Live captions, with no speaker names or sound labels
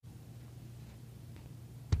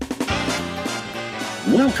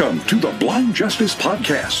Welcome to the Blind Justice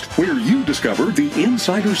Podcast, where you discover the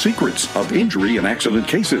insider secrets of injury and accident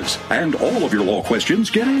cases, and all of your law questions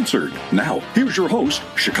get answered. Now, here's your host,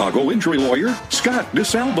 Chicago injury lawyer, Scott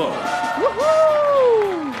DeSalvo.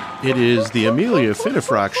 It is the Amelia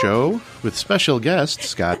Finnefrock Show with special guest,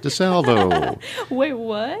 Scott DeSalvo. Wait,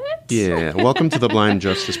 what? Yeah, welcome to the Blind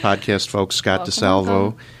Justice Podcast, folks. Scott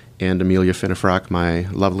DeSalvo and Amelia Finnefrock, my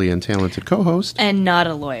lovely and talented co-host. And not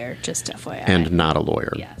a lawyer, just FYI. And not a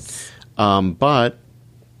lawyer. Yes. But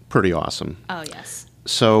pretty awesome. Oh, yes.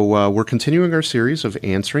 So we're continuing our series of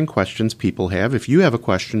answering questions people have. If you have a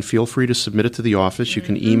question, feel free to submit it to the office. You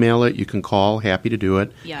can email it. You can call. Happy to do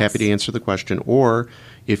it. Yes. Happy to answer the question. Or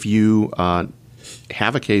if you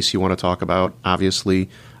have a case you want to talk about,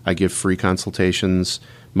 obviously I give free consultations.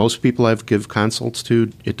 Most people I give consults to,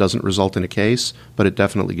 it doesn't result in a case, but it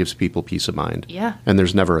definitely gives people peace of mind. Yeah. And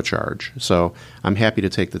there's never a charge. So I'm happy to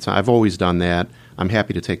take the time. I've always done that. I'm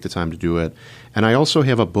happy to take the time to do it. And I also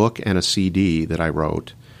have a book and a CD that I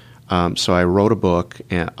wrote. So I wrote a book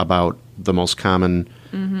about the most common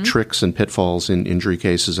tricks and pitfalls in injury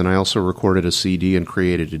cases, and I also recorded a CD and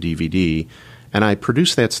created a DVD. And I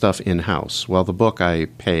produce that stuff in-house. Well, the book I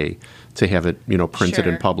pay to have it, printed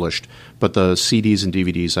and published, but the CDs and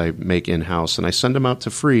DVDs I make in-house, and I send them out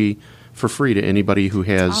for free to anybody who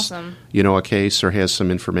has, a case or has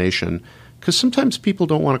some information. Because sometimes people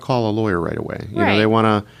don't want to call a lawyer right away. They want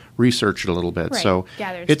to research it a little bit. Right. So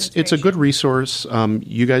it's a good resource.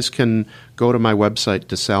 You guys can go to my website,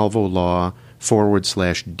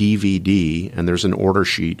 DeSalvoLaw/DVD, and there's an order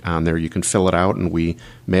sheet on there. You can fill it out, and we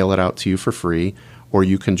mail it out to you for free, or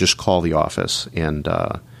you can just call the office and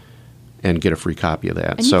get a free copy of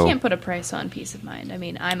that. And you can't put a price on peace of mind. I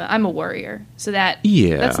mean, I'm a worrier, so that's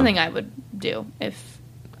something I would do if,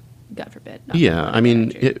 God forbid.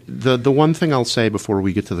 The one thing I'll say before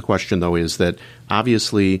we get to the question, though, is that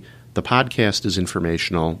obviously the podcast is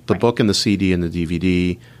informational. The book and the CD and the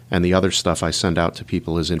DVD and the other stuff I send out to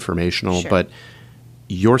people is informational. Sure. But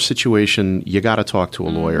your situation, you got to talk to a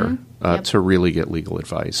lawyer to really get legal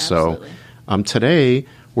advice. Absolutely. So today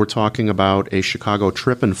we're talking about a Chicago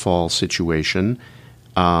trip and fall situation.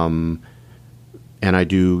 And I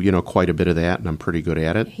do, quite a bit of that, and I'm pretty good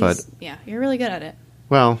at it. You're really good at it.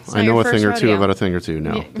 Well, I know a thing or two about a thing or two.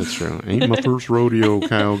 No, that's true. Ain't my first rodeo,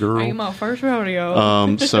 cowgirl. Ain't my first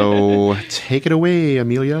rodeo. So take it away,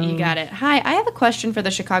 Amelia. You got it. Hi, I have a question for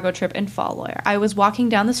the Chicago trip and fall lawyer. I was walking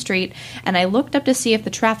down the street, and I looked up to see if the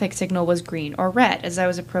traffic signal was green or red as I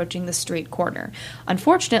was approaching the street corner.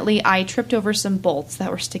 Unfortunately, I tripped over some bolts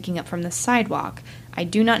that were sticking up from the sidewalk. I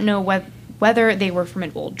do not know whether they were from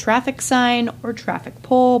an old traffic sign or traffic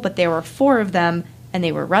pole, but there were 4 of them, and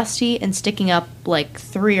they were rusty and sticking up like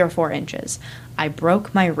 3 or 4 inches. I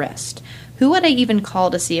broke my wrist. Who would I even call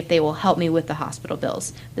to see if they will help me with the hospital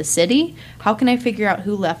bills? The city? How can I figure out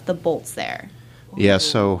who left the bolts there? Yeah,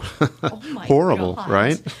 so horrible, God.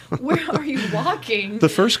 Right? Where are you walking? The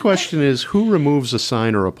first question is, who removes a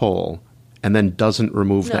sign or a pole and then doesn't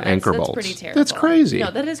remove the anchor bolts? That's pretty terrible. That's crazy.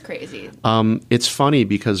 No, that is crazy. It's funny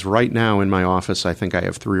because right now in my office, I think I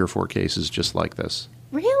have 3 or 4 cases just like this.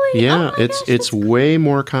 Really? Yeah, oh it's way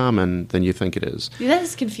more common than you think it is. That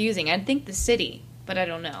is confusing. I'd think the city, but I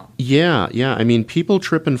don't know. Yeah. I mean, people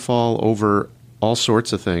trip and fall over all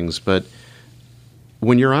sorts of things, but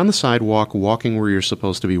when you're on the sidewalk walking where you're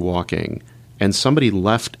supposed to be walking and somebody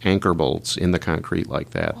left anchor bolts in the concrete like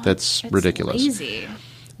that, that's ridiculous. Lazy.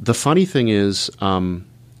 The funny thing is, on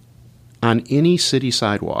any city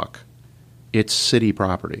sidewalk, it's city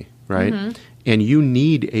property, right? Mm-hmm. And you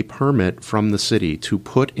need a permit from the city to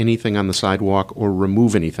put anything on the sidewalk or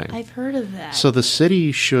remove anything. I've heard of that. So the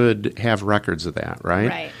city should have records of that, right?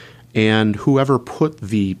 Right. And whoever put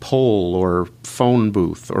the pole or phone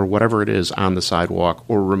booth or whatever it is on the sidewalk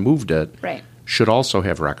or removed it should also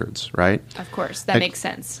have records, right? Of course. That makes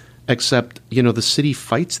sense. Except, the city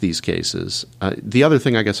fights these cases. The other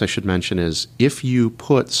thing I guess I should mention is if you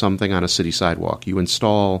put something on a city sidewalk, you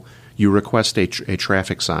request a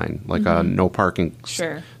traffic sign, like a no parking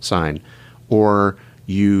sign, or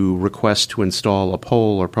you request to install a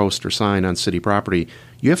pole or post or sign on city property,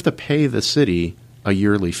 you have to pay the city a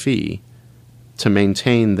yearly fee to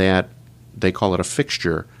maintain that, they call it a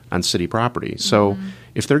fixture on city property. So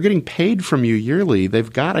if they're getting paid from you yearly,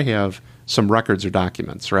 they've got to have some records or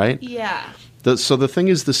documents, right? Yeah. So the thing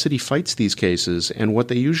is, the city fights these cases, and what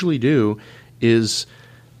they usually do is,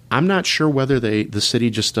 I'm not sure whether the city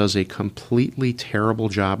just does a completely terrible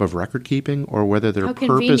job of record keeping, or whether they're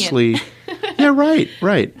purposely, right,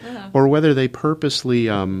 or whether they purposely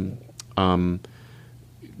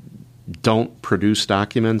don't produce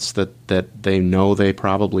documents that they know they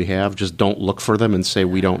probably have. Just don't look for them and say,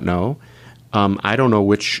 we don't know. I don't know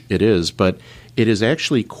which it is, but it is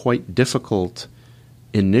actually quite difficult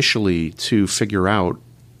initially to figure out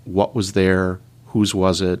what was there, whose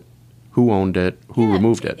was it, who owned it, who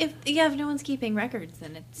removed it. If no one's keeping records,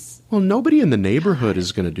 then it's... Well, nobody in the neighborhood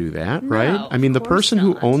is going to do that, right? I mean, the person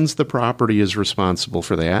who owns the property is responsible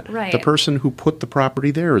for that. Right. The person who put the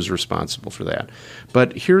property there is responsible for that.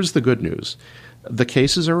 But here's the good news. The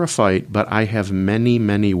cases are a fight, but I have many,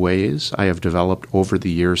 many ways I have developed over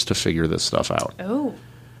the years to figure this stuff out. Oh,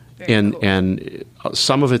 very cool. And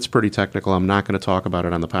some of it's pretty technical. I'm not going to talk about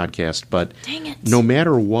it on the podcast. But dang it. No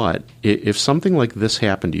matter what, if something like this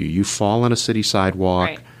happened to you, you fall on a city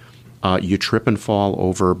sidewalk, you trip and fall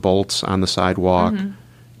over bolts on the sidewalk,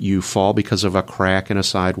 you fall because of a crack in a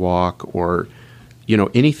sidewalk, or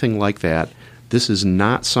anything like that, this is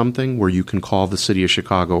not something where you can call the city of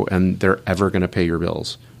Chicago and they're ever going to pay your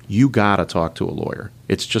bills. You got to talk to a lawyer.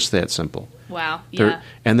 It's just that simple. Wow. Yeah.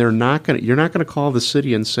 And you're not going to call the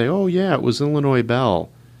city and say, "Oh yeah, it was Illinois Bell."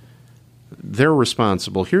 They're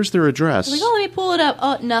responsible. Here's their address. Like, let me pull it up.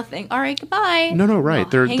 Oh, nothing. All right, goodbye. No, right.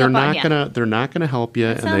 They're not gonna help you,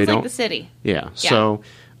 and sounds they don't. Like the city. Yeah. So,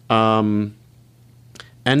 end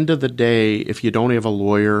of the day, if you don't have a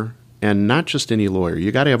lawyer, and not just any lawyer,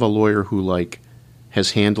 you got to have a lawyer who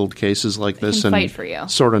has handled cases like this and fight for you.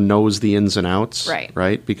 Sort of knows the ins and outs. Right.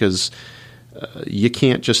 Right. Because you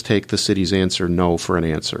can't just take the city's answer no for an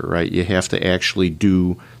answer, right? You have to actually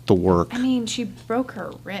do the work. I mean, she broke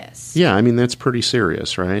her wrist. Yeah, I mean, that's pretty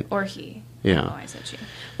serious, right? Or he. Yeah. I don't know why I said she.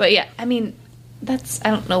 But yeah, I mean, I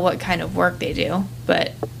don't know what kind of work they do,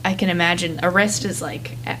 but I can imagine a wrist is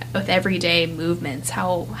with everyday movements,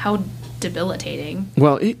 how debilitating.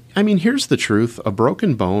 Well, here's the truth. A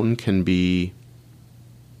broken bone can be...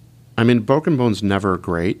 broken bone's never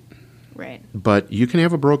great. Right. But you can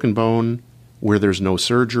have a broken bone where there's no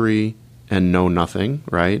surgery and no nothing,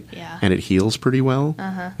 right? Yeah. And it heals pretty well.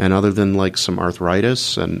 Uh-huh. And other than some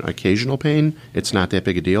arthritis and occasional pain, it's not that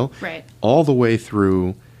big a deal. Right. All the way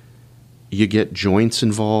through, you get joints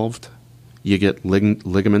involved, you get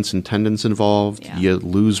ligaments and tendons involved, you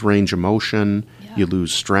lose range of motion, you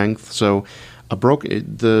lose strength. So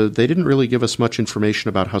they didn't really give us much information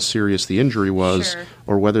about how serious the injury was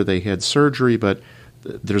or whether they had surgery, but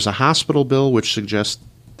there's a hospital bill which suggests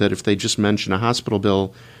that if they just mention a hospital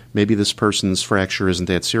bill, maybe this person's fracture isn't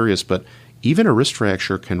that serious. But even a wrist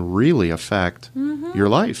fracture can really affect your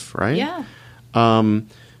life, right? Yeah.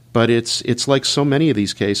 But it's like so many of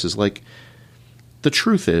these cases. The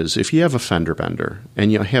truth is, if you have a fender bender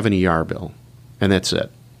and you have an ER bill, and that's it,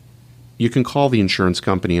 you can call the insurance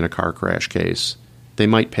company in a car crash case. They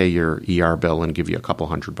might pay your ER bill and give you a couple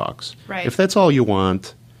 $100. Right. If that's all you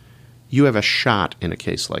want, you have a shot in a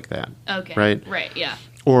case like that. Okay. Right, yeah.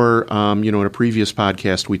 Or, in a previous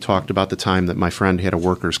podcast, we talked about the time that my friend had a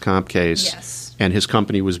workers' comp case. Yes. And his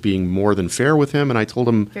company was being more than fair with him, and I told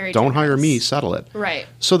him, don't hire me, settle it. Right.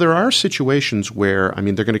 So there are situations where,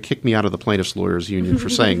 they're going to kick me out of the plaintiffs' lawyers union for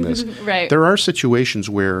saying this. Right. There are situations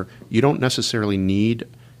where you don't necessarily need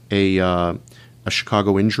a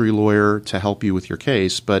Chicago injury lawyer to help you with your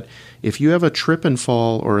case, but if you have a trip and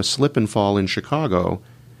fall or a slip and fall in Chicago,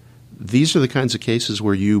 these are the kinds of cases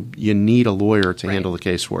where you need a lawyer to handle the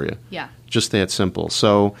case for you. Yeah. Just that simple.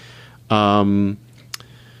 So, well,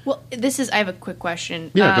 I have a quick question.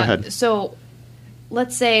 Yeah, go ahead. So,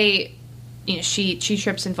 let's say, she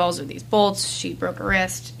trips and falls with these bolts. She broke her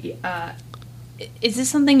wrist. Is this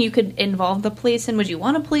something you could involve the police in? Would you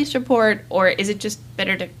want a police report, or is it just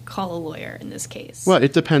better to call a lawyer in this case? Well,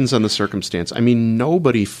 it depends on the circumstance.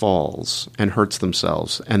 Nobody falls and hurts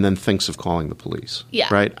themselves and then thinks of calling the police.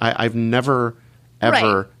 Yeah. Right? I've never,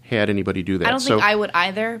 ever had anybody do that. I don't think I would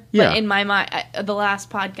either. But in my mind, the last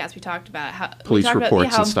podcast we talked about how police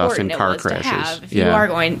reports and stuff in car crashes. crashes. If you are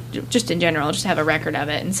going, just in general, just have a record of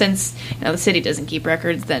it. And since the city doesn't keep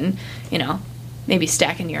records, then maybe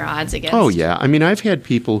stacking your odds against. Oh yeah, I've had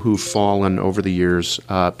people who've fallen over the years.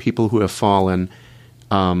 People who have fallen,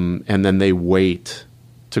 and then they wait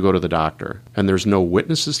to go to the doctor, and there's no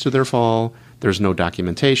witnesses to their fall. There's no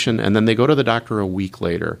documentation, and then they go to the doctor a week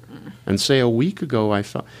later and say, "A week ago I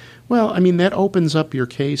fell." Well, that opens up your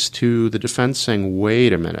case to the defense saying,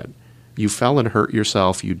 "Wait a minute, you fell and hurt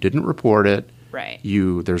yourself. You didn't report it. Right.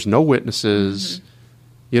 There's no witnesses. Mm-hmm.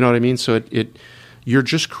 You know what I mean? So you're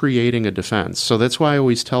just creating a defense. So that's why I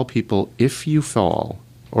always tell people, if you fall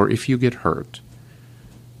or if you get hurt,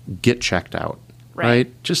 get checked out,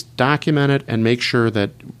 right? Just document it and make sure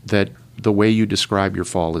that the way you describe your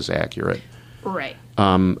fall is accurate. Right.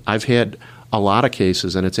 I've had a lot of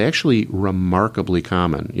cases, and it's actually remarkably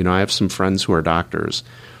common. I have some friends who are doctors,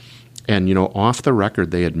 and, off the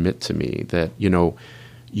record, they admit to me that,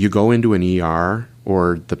 you go into an ER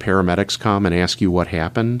or the paramedics come and ask you what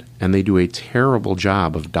happened, and they do a terrible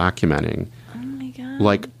job of documenting, Oh, my God.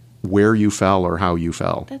 like, where you fell or how you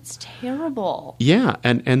fell. That's terrible. Yeah,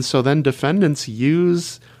 and so then defendants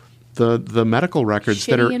use the medical records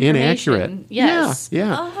that are Shitty inaccurate. information. Yes.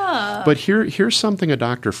 Yeah. But here's something a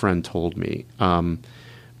doctor friend told me.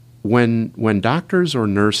 When doctors or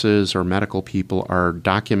nurses or medical people are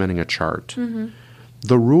documenting a chart,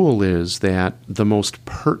 the rule is that the more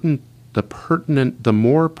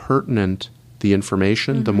pertinent the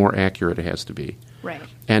information, the more accurate it has to be. Right.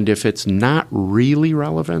 And if it's not really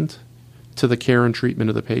relevant to the care and treatment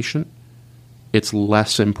of the patient, it's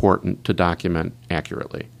less important to document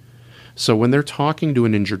accurately. So when they're talking to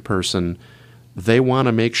an injured person, they want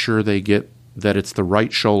to make sure they get that it's the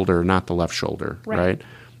right shoulder, not the left shoulder, right?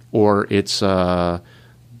 Or it's their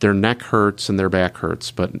neck hurts and their back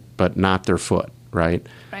hurts, but not their foot, right?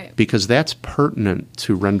 Right. Because that's pertinent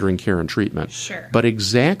to rendering care and treatment. Sure. But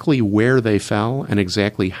exactly where they fell and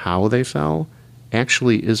exactly how they fell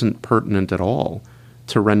actually isn't pertinent at all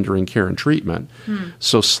to rendering care and treatment.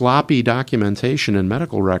 So sloppy documentation in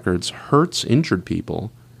medical records hurts injured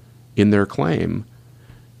people in their claim,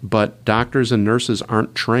 but doctors and nurses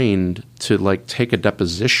aren't trained to take a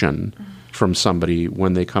deposition from somebody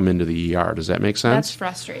when they come into the ER. Does that make sense? That's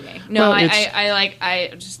frustrating. No, Well,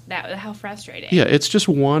 how frustrating. Yeah, it's just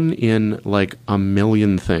one in a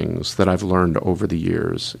million things that I've learned over the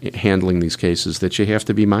years handling these cases that you have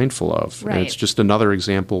to be mindful of. Right. And it's just another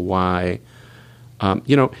example why,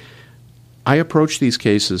 I approach these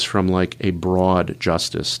cases from a broad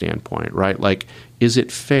justice standpoint, right? Is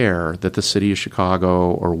it fair that the city of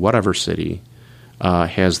Chicago or whatever city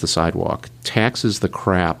has the sidewalk, taxes the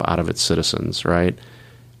crap out of its citizens, right?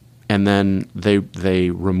 And then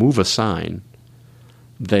they remove a sign.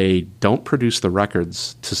 They don't produce the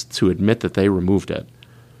records to admit that they removed it.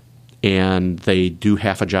 And they do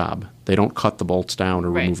half a job. They don't cut the bolts down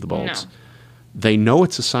or remove the bolts. No. They know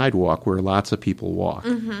it's a sidewalk where lots of people walk.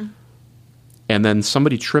 And then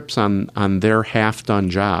somebody trips on their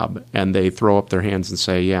half-done job, and they throw up their hands and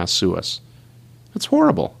say, yeah, sue us. That's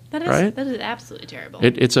horrible, right? That is absolutely terrible.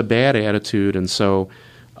 It's a bad attitude, and so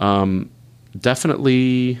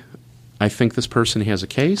definitely I think this person has a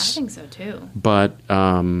case. I think so, too. But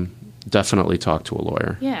definitely talk to a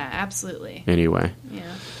lawyer. Yeah, absolutely. Anyway.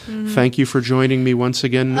 Yeah. Thank you for joining me once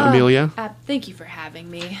again, Amelia. Thank you for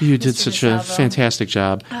having me. You did Mr. such a DeSalvo. fantastic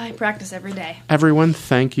job. I practice every day. Everyone,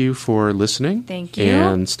 thank you for listening. Thank you.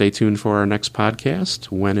 And stay tuned for our next podcast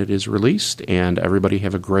when it is released. And everybody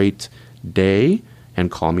have a great day,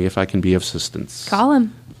 and call me if I can be of assistance. Call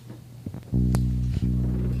him.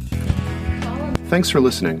 Thanks for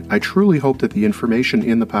listening. I truly hope that the information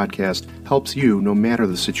in the podcast helps you no matter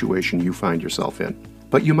the situation you find yourself in.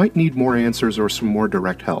 But you might need more answers or some more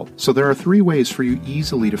direct help. So there are 3 ways for you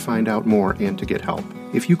easily to find out more and to get help.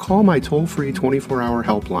 If you call my toll-free 24-hour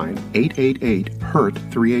helpline,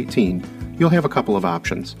 888-HURT-318, you'll have a couple of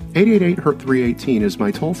options. 888-HURT-318 is my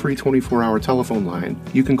toll-free 24-hour telephone line.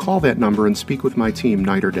 You can call that number and speak with my team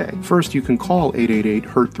night or day. First, you can call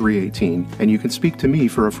 888-HURT-318, and you can speak to me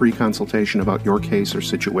for a free consultation about your case or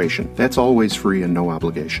situation. That's always free and no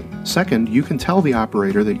obligation. Second, you can tell the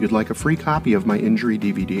operator that you'd like a free copy of my injury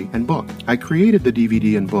DVD and book. I created the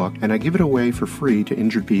DVD and book, and I give it away for free to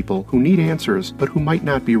injured people who need answers, but who might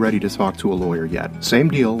not be ready to talk to a lawyer yet. Same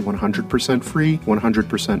deal, 100% free,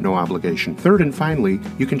 100% no obligation. Third and finally,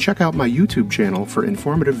 you can check out my YouTube channel for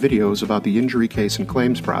informative videos about the injury case and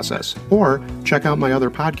claims process, or check out my other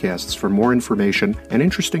podcasts for more information and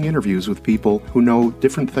interesting interviews with people who know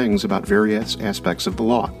different things about various aspects of the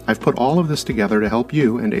law. I've put all of this together to help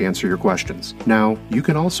you and to answer your questions. Now, you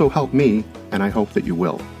can also help me, and I hope that you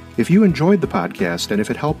will. If you enjoyed the podcast and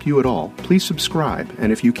if it helped you at all, please subscribe,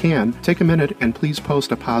 and if you can, take a minute and please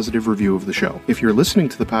post a positive review of the show. If you're listening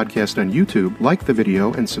to the podcast on YouTube, like the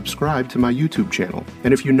video and subscribe to my YouTube channel.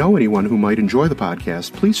 And if you know anyone who might enjoy the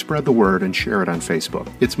podcast, please spread the word and share it on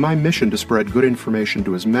Facebook. It's my mission to spread good information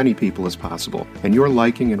to as many people as possible, and your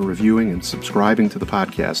liking and reviewing and subscribing to the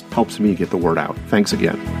podcast helps me get the word out. Thanks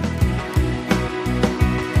again.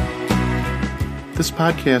 This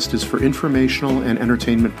podcast is for informational and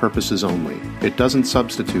entertainment purposes only. It doesn't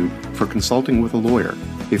substitute for consulting with a lawyer.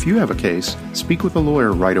 If you have a case, speak with a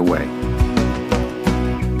lawyer right away.